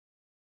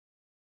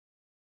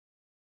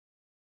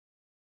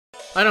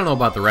I don't know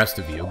about the rest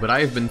of you, but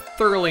I have been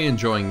thoroughly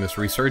enjoying this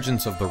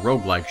resurgence of the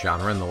roguelike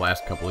genre in the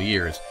last couple of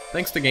years,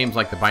 thanks to games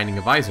like The Binding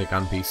of Isaac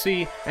on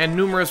PC and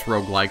numerous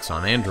roguelikes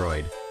on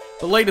Android.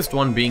 The latest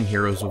one being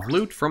Heroes of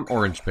Loot from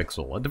Orange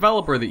Pixel, a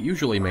developer that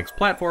usually makes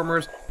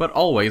platformers, but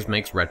always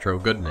makes retro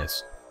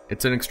goodness.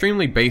 It's an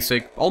extremely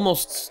basic,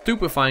 almost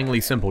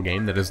stupefyingly simple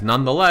game that is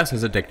nonetheless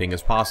as addicting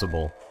as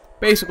possible.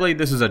 Basically,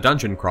 this is a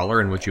dungeon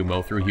crawler in which you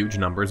mow through huge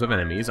numbers of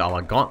enemies a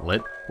la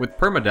Gauntlet, with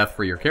permadeath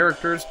for your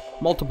characters,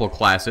 multiple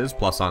classes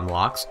plus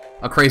unlocks,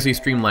 a crazy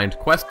streamlined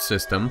quest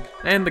system,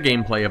 and the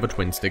gameplay of a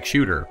twin-stick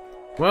shooter.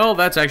 Well,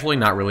 that's actually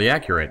not really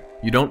accurate.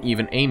 You don't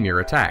even aim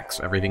your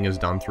attacks, everything is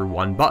done through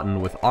one button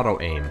with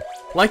auto-aim,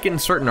 like in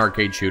certain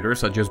arcade shooters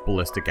such as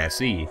Ballistic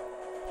SE.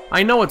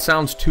 I know it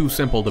sounds too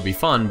simple to be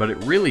fun, but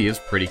it really is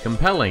pretty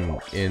compelling,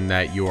 in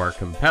that you are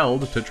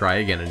compelled to try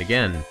again and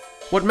again.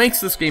 What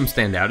makes this game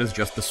stand out is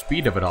just the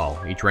speed of it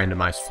all. Each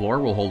randomized floor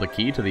will hold a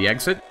key to the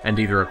exit, and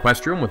either a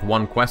quest room with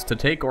one quest to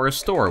take or a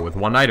store with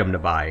one item to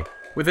buy.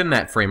 Within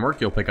that framework,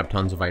 you'll pick up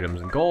tons of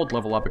items and gold,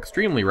 level up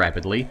extremely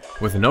rapidly,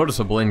 with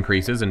noticeable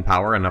increases in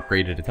power and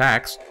upgraded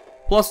attacks.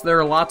 Plus, there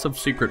are lots of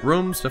secret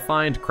rooms to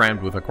find,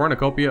 crammed with a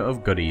cornucopia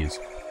of goodies.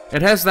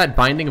 It has that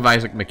Binding of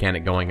Isaac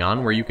mechanic going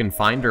on, where you can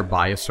find or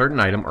buy a certain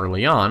item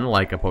early on,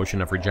 like a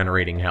potion of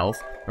regenerating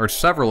health, or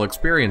several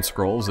experience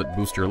scrolls that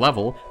boost your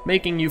level,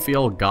 making you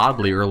feel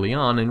godly early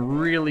on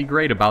and really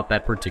great about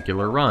that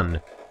particular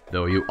run,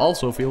 though you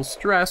also feel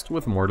stressed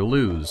with more to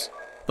lose.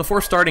 The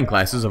 4 starting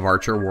classes of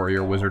Archer,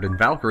 Warrior, Wizard, and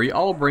Valkyrie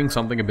all bring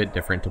something a bit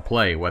different to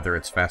play, whether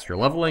it's faster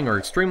leveling or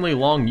extremely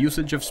long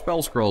usage of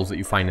spell scrolls that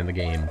you find in the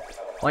game.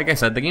 Like I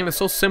said, the game is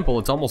so simple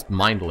it's almost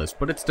mindless,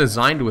 but it's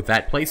designed with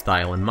that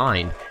playstyle in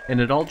mind,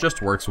 and it all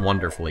just works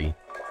wonderfully.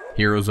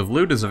 Heroes of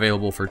Loot is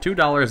available for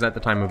 $2 at the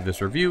time of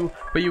this review,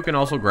 but you can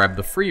also grab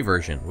the free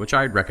version, which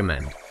I'd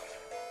recommend.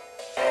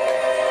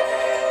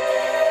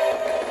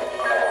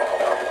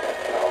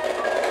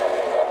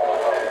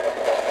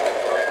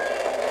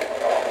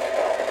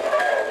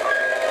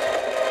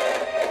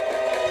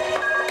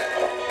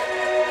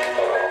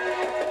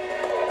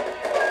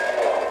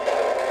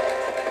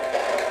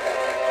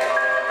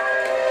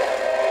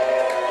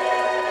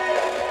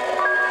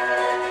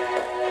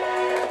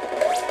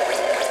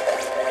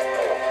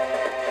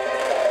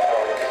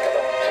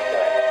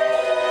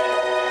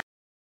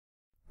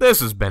 This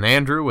has been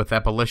Andrew with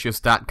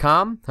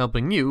Appolicious.com,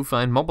 helping you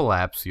find mobile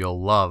apps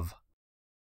you'll love.